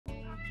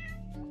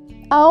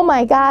Oh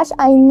my gosh,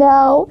 I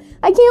know.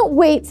 I can't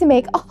wait to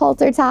make a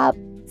halter top.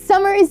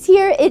 Summer is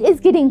here, it is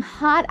getting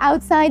hot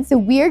outside, so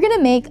we're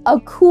gonna make a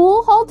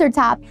cool halter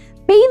top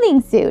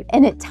bathing suit,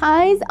 and it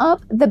ties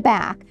up the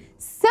back.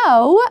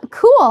 So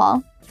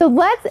cool. So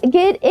let's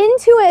get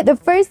into it. The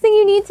first thing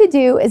you need to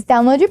do is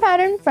download your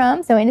pattern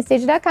from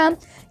Anastasia.com.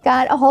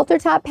 Got a halter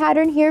top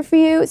pattern here for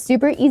you.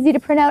 Super easy to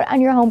print out on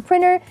your home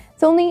printer.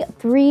 It's only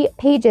 3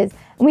 pages,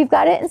 and we've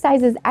got it in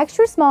sizes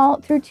extra small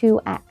through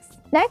 2X.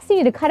 Next, you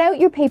need to cut out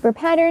your paper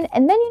pattern,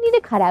 and then you need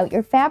to cut out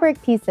your fabric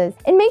pieces.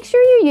 And make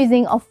sure you're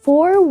using a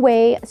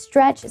 4-way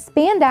stretch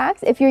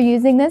spandex if you're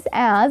using this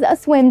as a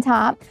swim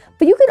top.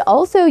 But you could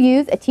also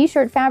use a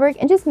t-shirt fabric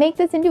and just make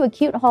this into a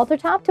cute halter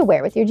top to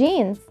wear with your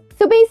jeans.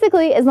 So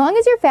basically, as long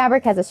as your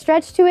fabric has a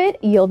stretch to it,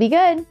 you'll be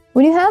good.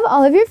 When you have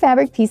all of your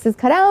fabric pieces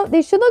cut out,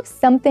 they should look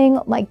something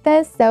like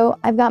this. So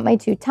I've got my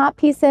 2 top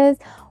pieces,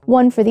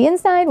 one for the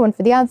inside, one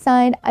for the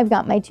outside. I've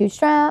got my 2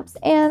 straps,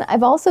 and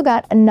I've also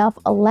got enough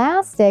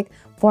elastic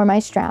for my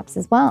straps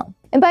as well.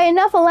 And by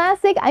enough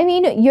elastic, I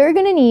mean you're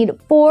gonna need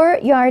 4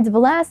 yards of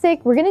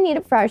elastic. We're gonna need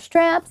it for our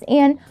straps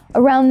and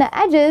around the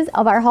edges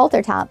of our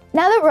halter top.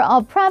 Now that we're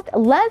all prepped,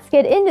 let's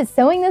get into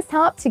sewing this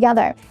top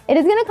together. It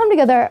is gonna come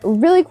together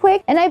really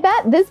quick, and I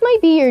bet this might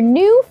be your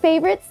new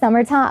favorite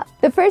summer top.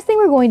 The first thing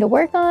we're going to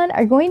work on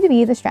are going to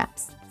be the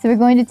straps. So we're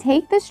going to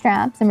take the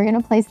straps and we're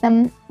gonna place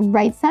them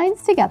right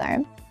sides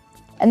together.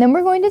 And then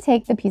we're going to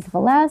take the piece of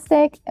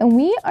elastic and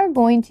we are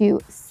going to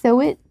sew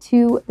it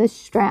to the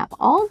strap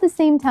all at the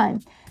same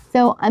time.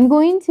 So I'm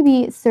going to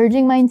be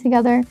serging mine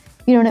together.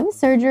 If you don't have a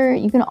serger,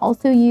 you can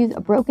also use a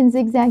broken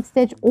zigzag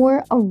stitch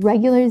or a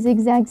regular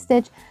zigzag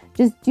stitch.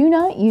 Just do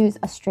not use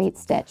a straight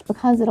stitch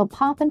because it'll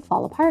pop and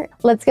fall apart.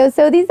 Let's go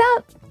sew these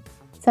up.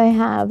 So I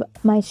have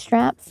my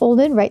strap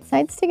folded right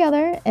sides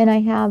together, and I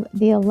have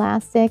the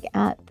elastic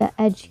at the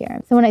edge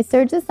here. So when I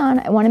serge this on,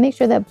 I want to make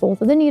sure that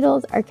both of the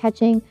needles are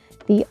catching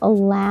the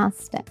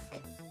elastic.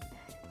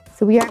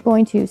 So we are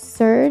going to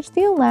serge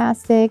the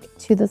elastic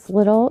to this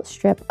little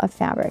strip of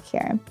fabric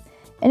here.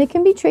 And it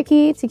can be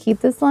tricky to keep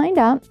this lined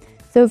up.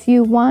 So if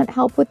you want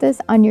help with this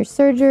on your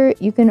serger,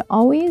 you can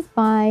always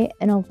buy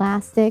an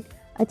elastic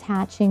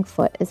attaching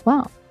foot as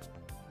well.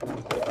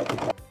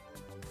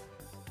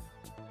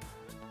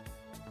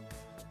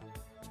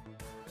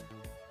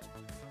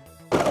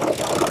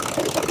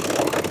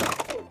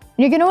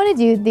 You're going to want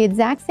to do the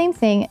exact same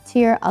thing to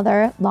your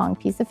other long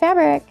piece of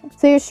fabric.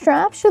 So your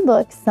strap should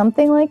look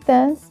something like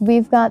this.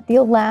 We've got the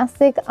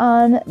elastic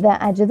on the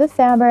edge of the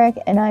fabric,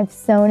 and I've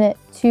sewn it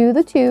to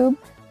the tube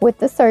with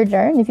the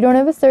serger. And if you don't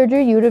have a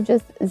serger, you would have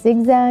just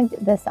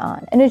zigzagged this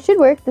on, and it should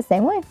work the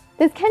same way.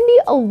 This can be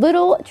a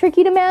little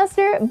tricky to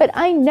master, but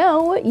I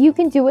know you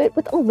can do it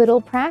with a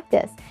little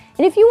practice.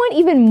 And if you want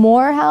even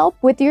more help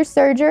with your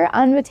serger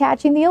on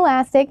attaching the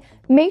elastic,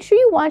 make sure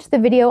you watch the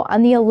video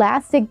on the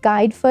elastic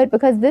guide foot,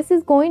 because this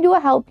is going to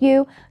help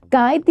you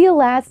guide the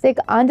elastic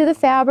onto the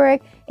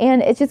fabric,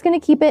 and it's just going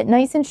to keep it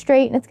nice and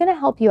straight, and it's going to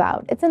help you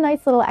out. It's a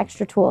nice little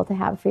extra tool to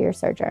have for your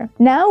serger.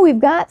 Now we've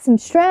got some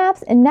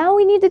straps, and now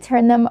we need to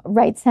turn them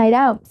right side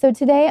out. So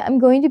today I'm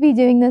going to be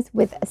doing this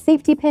with a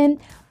safety pin,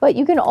 but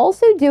you can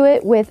also do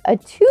it with a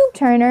tube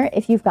turner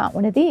if you've got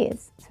one of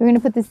these. So we're going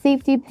to put the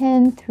safety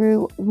pin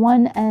through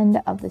one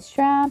end of the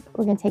strap.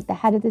 We're going to take the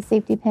head of the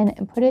safety pin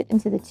and put it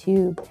into the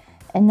tube.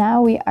 And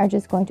now we are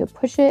just going to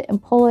push it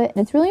and pull it.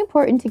 And it's really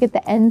important to get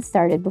the end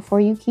started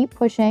before you keep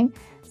pushing.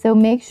 So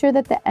make sure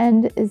that the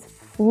end is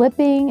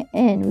flipping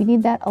in. We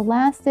need that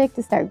elastic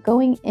to start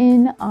going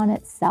in on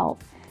itself.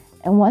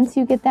 And once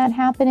you get that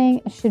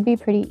happening, it should be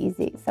pretty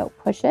easy. So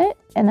push it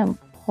and then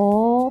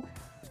pull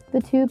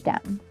the tube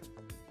down.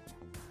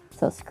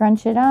 So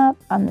scrunch it up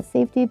on the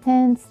safety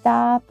pin,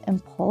 stop,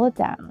 and pull it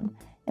down.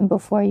 And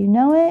before you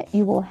know it,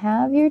 you will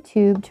have your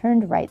tube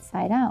turned right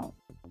side out.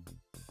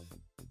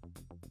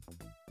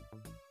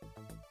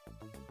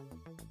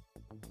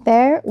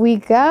 There we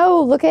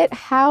go. Look at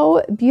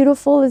how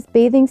beautiful this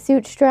bathing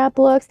suit strap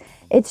looks.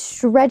 It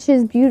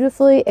stretches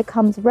beautifully, it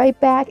comes right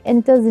back,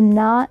 and does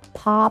not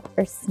pop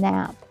or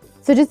snap.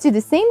 So just do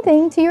the same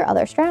thing to your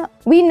other strap.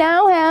 We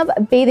now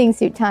have bathing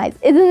suit ties.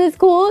 Isn't this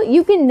cool?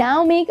 You can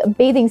now make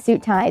bathing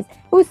suit ties.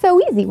 It was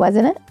so easy,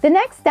 wasn't it? The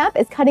next step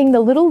is cutting the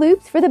little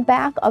loops for the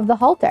back of the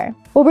halter.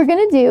 What we're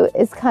gonna do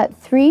is cut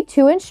 3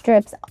 2-inch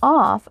strips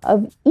off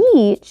of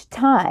each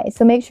tie.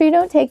 So make sure you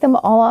don't take them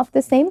all off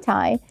the same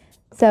tie.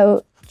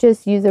 So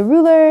just use a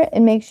ruler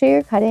and make sure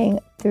you're cutting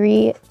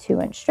 3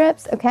 2-inch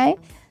strips, okay?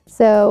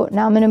 So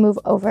now I'm gonna move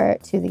over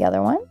to the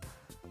other one.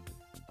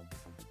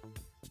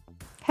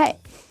 Okay,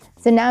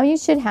 so now you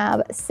should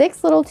have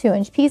 6 little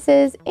 2-inch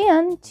pieces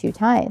and 2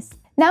 ties.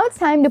 Now it's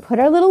time to put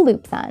our little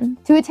loops on.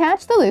 To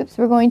attach the loops,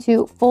 we're going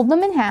to fold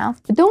them in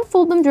half, but don't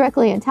fold them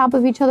directly on top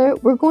of each other.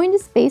 We're going to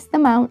space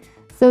them out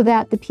so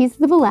that the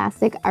pieces of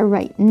elastic are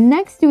right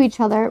next to each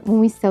other when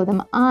we sew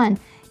them on.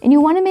 And you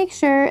want to make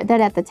sure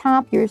that at the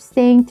top you're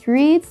staying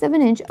 3/8 of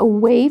an inch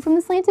away from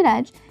the slanted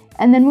edge,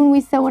 and then when we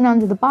sew it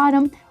onto the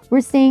bottom,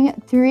 we're staying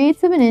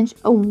 3/8 of an inch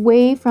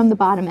away from the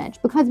bottom edge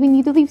because we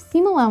need to leave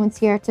seam allowance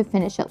here to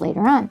finish it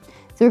later on.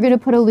 So we're going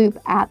to put a loop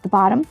at the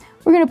bottom.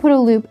 We're gonna put a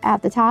loop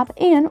at the top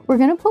and we're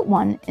gonna put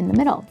one in the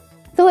middle.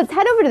 So let's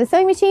head over to the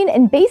sewing machine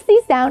and baste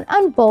these down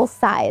on both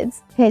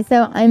sides. Okay,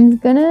 so I'm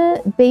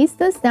gonna baste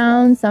this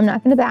down, so I'm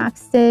not gonna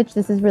backstitch.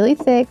 This is really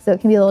thick, so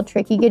it can be a little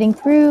tricky getting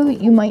through.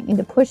 You might need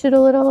to push it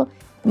a little.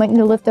 You might need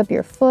to lift up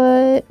your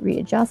foot,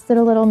 readjust it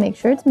a little, make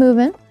sure it's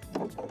moving.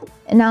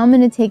 And now I'm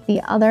gonna take the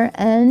other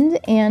end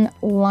and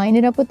line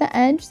it up with the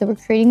edge. So we're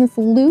creating this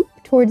loop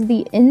towards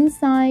the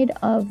inside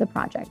of the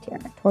project here,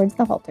 towards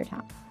the halter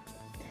top.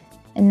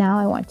 And now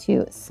I want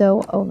to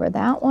sew over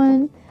that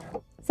one.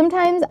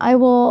 Sometimes I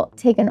will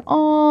take an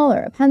awl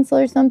or a pencil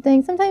or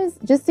something, sometimes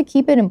just to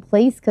keep it in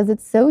place because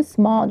it's so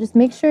small. Just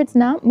make sure it's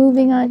not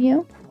moving on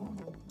you.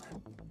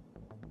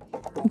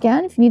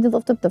 Again, if you need to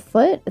lift up the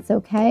foot, it's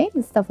okay.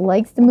 This stuff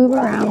likes to move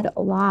around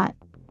a lot.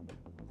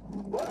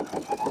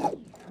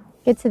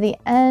 Get to the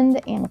end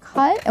and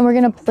cut, and we're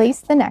gonna place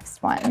the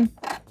next one.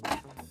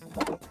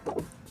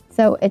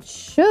 So it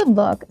should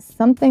look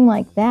something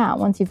like that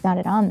once you've got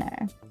it on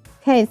there.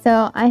 Okay,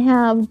 so I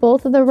have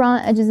both of the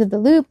raw edges of the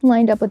loop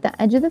lined up with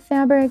the edge of the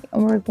fabric,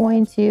 and we're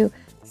going to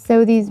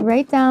sew these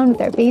right down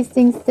with our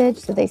basting stitch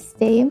so they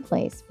stay in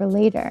place for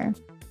later.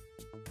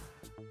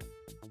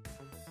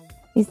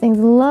 These things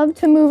love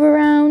to move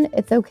around.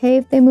 It's okay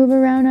if they move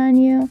around on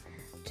you.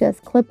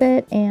 Just clip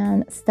it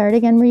and start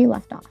again where you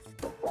left off.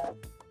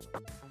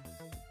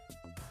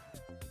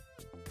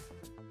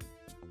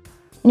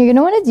 And you're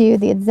gonna wanna do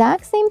the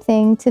exact same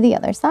thing to the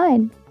other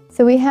side.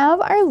 So we have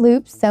our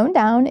loop sewn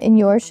down, and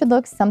yours should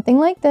look something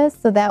like this,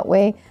 so that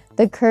way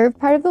the curved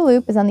part of the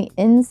loop is on the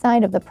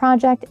inside of the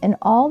project and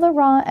all the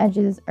raw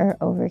edges are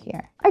over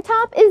here. Our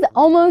top is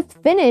almost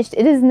finished.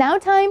 It is now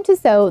time to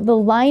sew the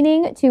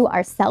lining to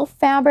our self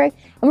fabric,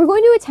 and we're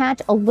going to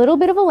attach a little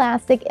bit of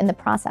elastic in the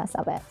process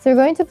of it. So we're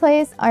going to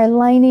place our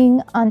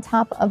lining on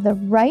top of the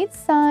right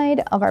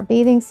side of our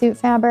bathing suit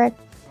fabric,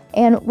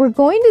 and we're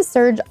going to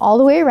serge all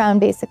the way around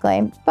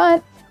basically,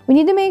 but we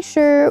need to make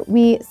sure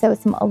we sew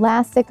some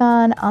elastic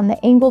on the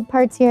angled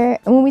parts here.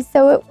 And when we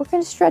sew it, we're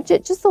going to stretch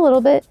it just a little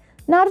bit,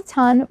 not a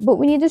ton, but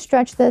we need to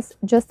stretch this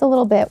just a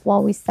little bit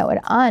while we sew it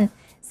on.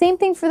 Same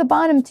thing for the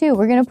bottom too.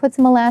 We're going to put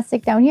some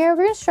elastic down here.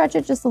 We're going to stretch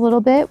it just a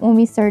little bit when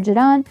we serge it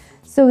on.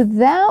 So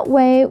that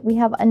way we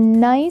have a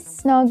nice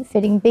snug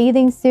fitting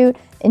bathing suit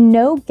and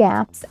no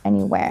gaps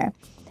anywhere.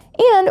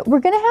 And we're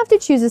going to have to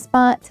choose a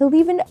spot to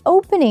leave an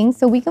opening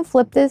so we can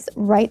flip this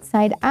right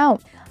side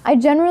out. I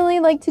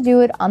generally like to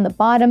do it on the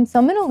bottom, so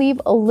I'm going to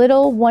leave a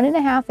little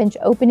 1.5 inch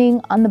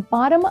opening on the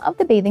bottom of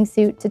the bathing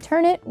suit to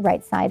turn it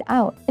right side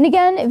out. And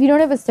again, if you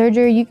don't have a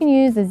serger, you can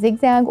use a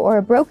zigzag or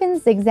a broken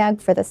zigzag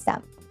for the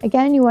step.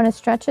 Again, you want to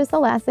stretch this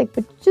elastic,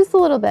 but just a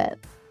little bit.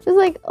 Just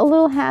like a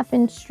little 1/2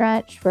 inch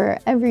stretch for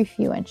every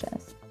few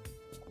inches.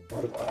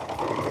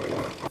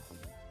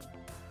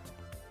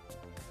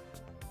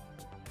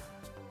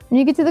 When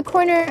you get to the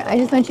corner, I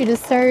just want you to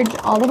serge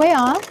all the way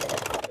off.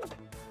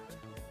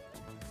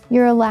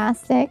 Your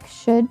elastic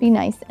should be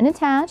nice and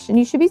attached, and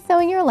you should be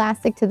sewing your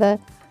elastic to the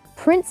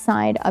print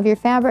side of your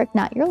fabric,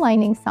 not your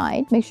lining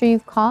side. Make sure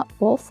you've caught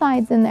both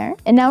sides in there.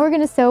 And now we're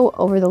gonna sew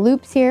over the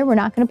loops here. We're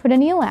not gonna put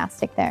any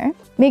elastic there.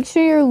 Make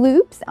sure your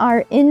loops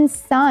are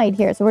inside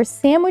here. So we're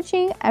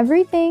sandwiching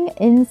everything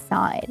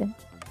inside.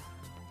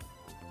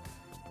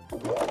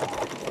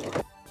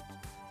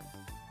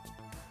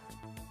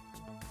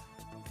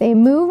 They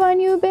move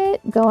on you a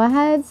bit, go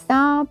ahead,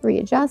 stop,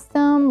 readjust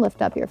them,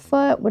 lift up your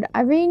foot,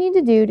 whatever you need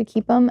to do to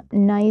keep them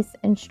nice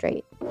and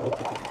straight.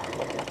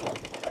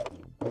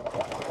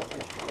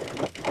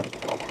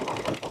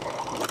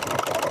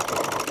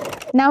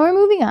 Now we're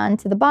moving on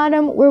to the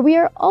bottom where we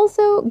are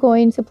also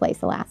going to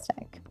place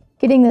elastic.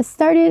 Getting this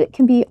started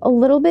can be a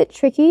little bit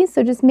tricky,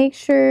 so just make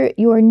sure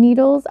your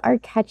needles are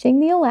catching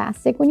the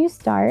elastic when you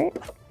start.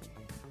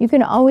 You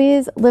can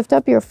always lift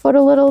up your foot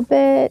a little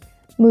bit,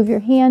 move your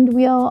hand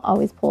wheel,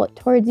 always pull it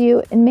towards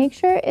you, and make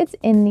sure it's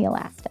in the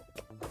elastic.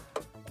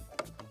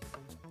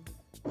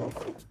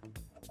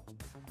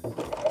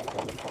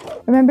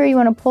 Remember, you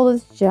want to pull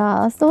this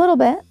just a little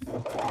bit.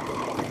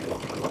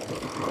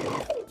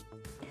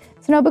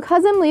 So now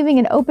because I'm leaving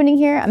an opening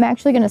here, I'm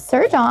actually going to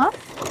serge off,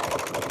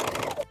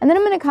 and then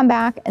I'm going to come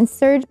back and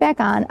serge back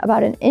on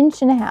about 1.5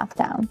 inches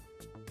down.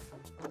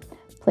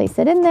 Place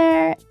it in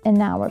there, and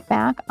now we're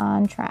back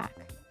on track.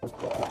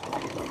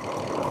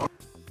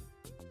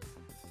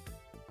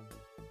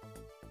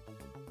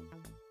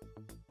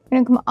 We're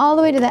gonna come all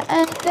the way to the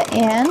end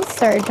and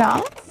serge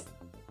off.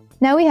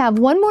 Now we have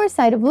one more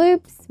side of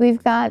loops,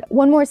 we've got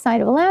one more side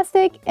of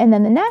elastic, and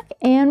then the neck,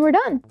 and we're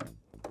done.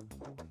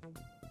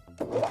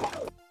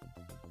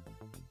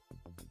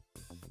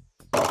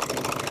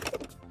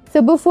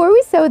 So before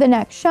we sew the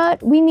neck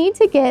shut, we need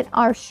to get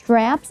our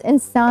straps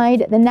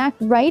inside the neck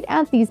right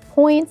at these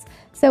points.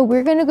 So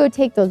we're gonna go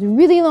take those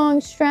really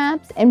long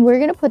straps and we're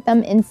gonna put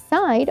them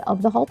inside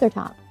of the halter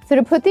top. So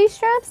to put these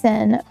straps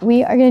in,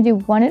 we are gonna do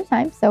one at a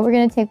time. So we're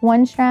gonna take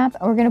one strap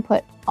and we're gonna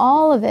put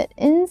all of it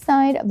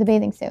inside of the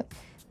bathing suit.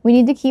 We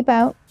need to keep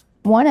out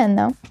one end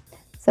though.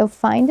 So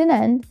find an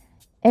end,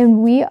 and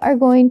we are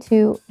going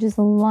to just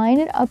line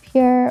it up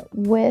here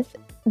with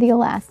the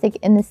elastic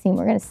in the seam.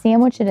 We're gonna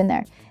sandwich it in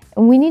there.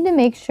 And we need to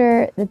make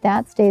sure that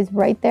that stays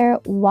right there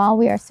while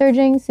we are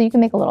serging. So you can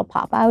make a little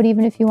pop out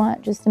even if you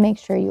want, just to make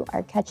sure you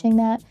are catching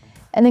that.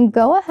 And then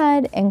go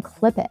ahead and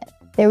clip it.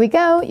 There we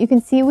go. You can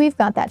see we've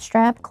got that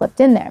strap clipped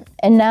in there.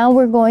 And now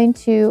we're going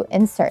to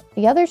insert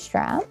the other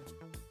strap.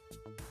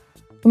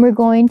 And we're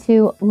going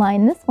to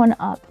line this one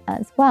up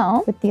as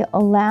well with the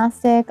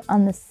elastic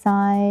on the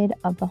side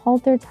of the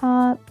halter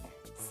top,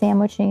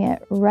 sandwiching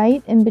it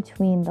right in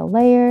between the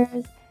layers.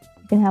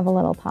 You can have a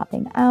little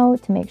popping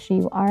out to make sure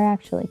you are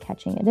actually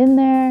catching it in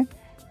there. And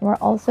we're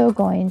also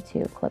going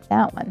to clip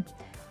that one.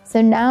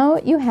 So now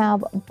you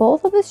have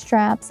both of the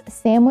straps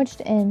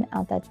sandwiched in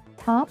at the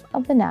top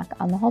of the neck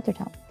on the halter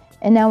top.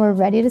 And now we're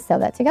ready to sew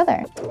that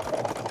together.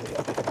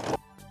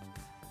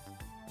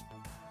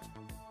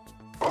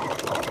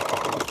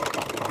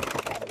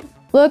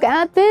 Look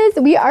at this,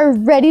 we are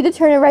ready to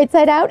turn it right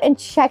side out and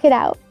check it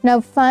out.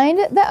 Now find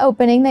the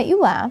opening that you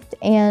left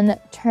and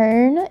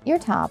turn your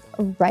top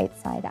right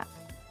side up.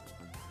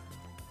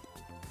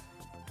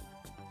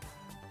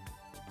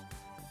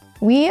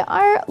 We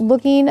are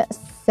looking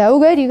so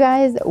good, you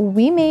guys.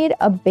 We made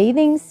a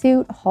bathing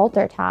suit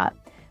halter top,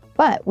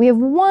 but we have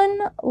one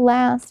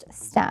last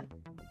step.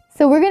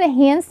 So we're gonna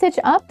hand stitch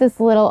up this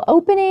little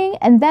opening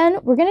and then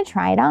we're gonna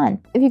try it on.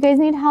 If you guys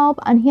need help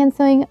on hand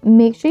sewing,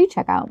 make sure you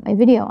check out my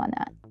video on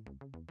that.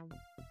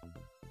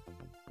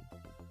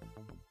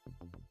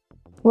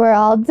 We're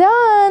all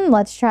done.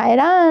 Let's try it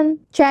on.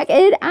 Check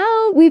it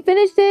out. We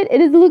finished it.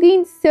 It is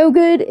looking so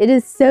good. It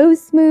is so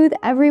smooth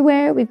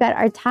everywhere. We've got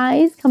our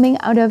ties coming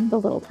out of the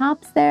little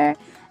tops there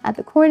at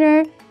the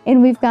corner,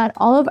 and we've got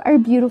all of our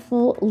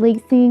beautiful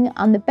lacing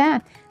on the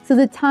back. So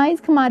the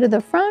ties come out of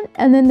the front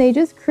and then they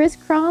just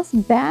crisscross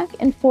back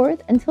and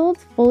forth until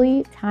it's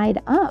fully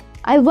tied up.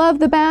 I love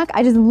the back.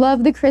 I just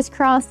love the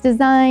crisscross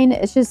design.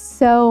 It's just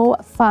so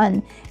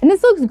fun. And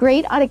this looks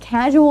great on a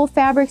casual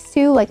fabrics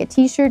too, like a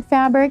t-shirt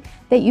fabric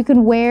that you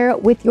can wear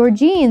with your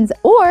jeans,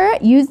 or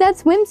use that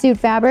swimsuit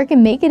fabric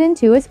and make it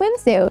into a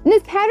swimsuit. And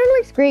this pattern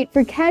works great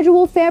for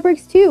casual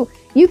fabrics too.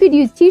 You could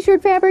use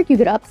t-shirt fabric, you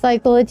could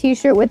upcycle a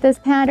t-shirt with this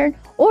pattern,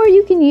 or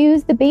you can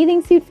use the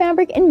bathing suit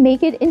fabric and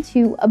make it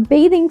into a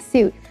bathing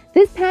suit.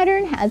 This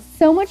pattern has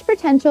so much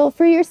potential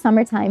for your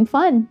summertime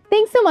fun.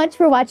 Thanks so much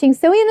for watching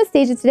Sewing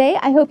Anastasia today.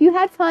 I hope you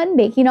had fun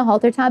making a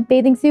halter top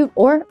bathing suit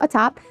or a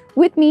top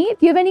with me.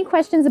 If you have any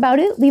questions about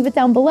it, leave it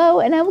down below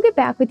and I will get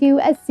back with you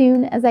as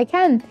soon as I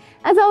can.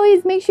 As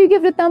always, make sure you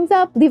give it a thumbs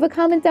up, leave a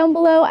comment down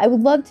below. I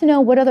would love to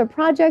know what other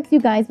projects you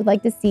guys would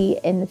like to see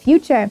in the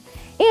future.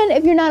 And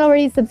if you're not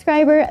already a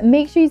subscriber,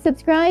 make sure you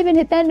subscribe and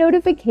hit that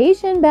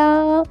notification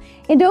bell.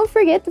 And don't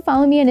forget to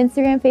follow me on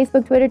Instagram,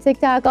 Facebook, Twitter,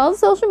 TikTok, all the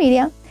social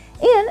media.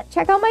 And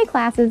check out my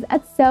classes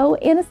at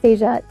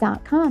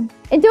sewanastasia.com.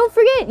 And don't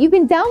forget, you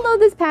can download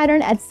this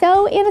pattern at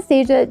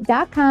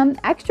sewanastasia.com,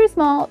 extra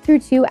small through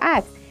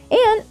 2X.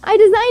 And I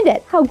designed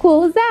it. How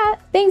cool is that?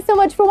 Thanks so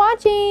much for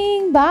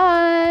watching.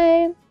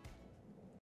 Bye.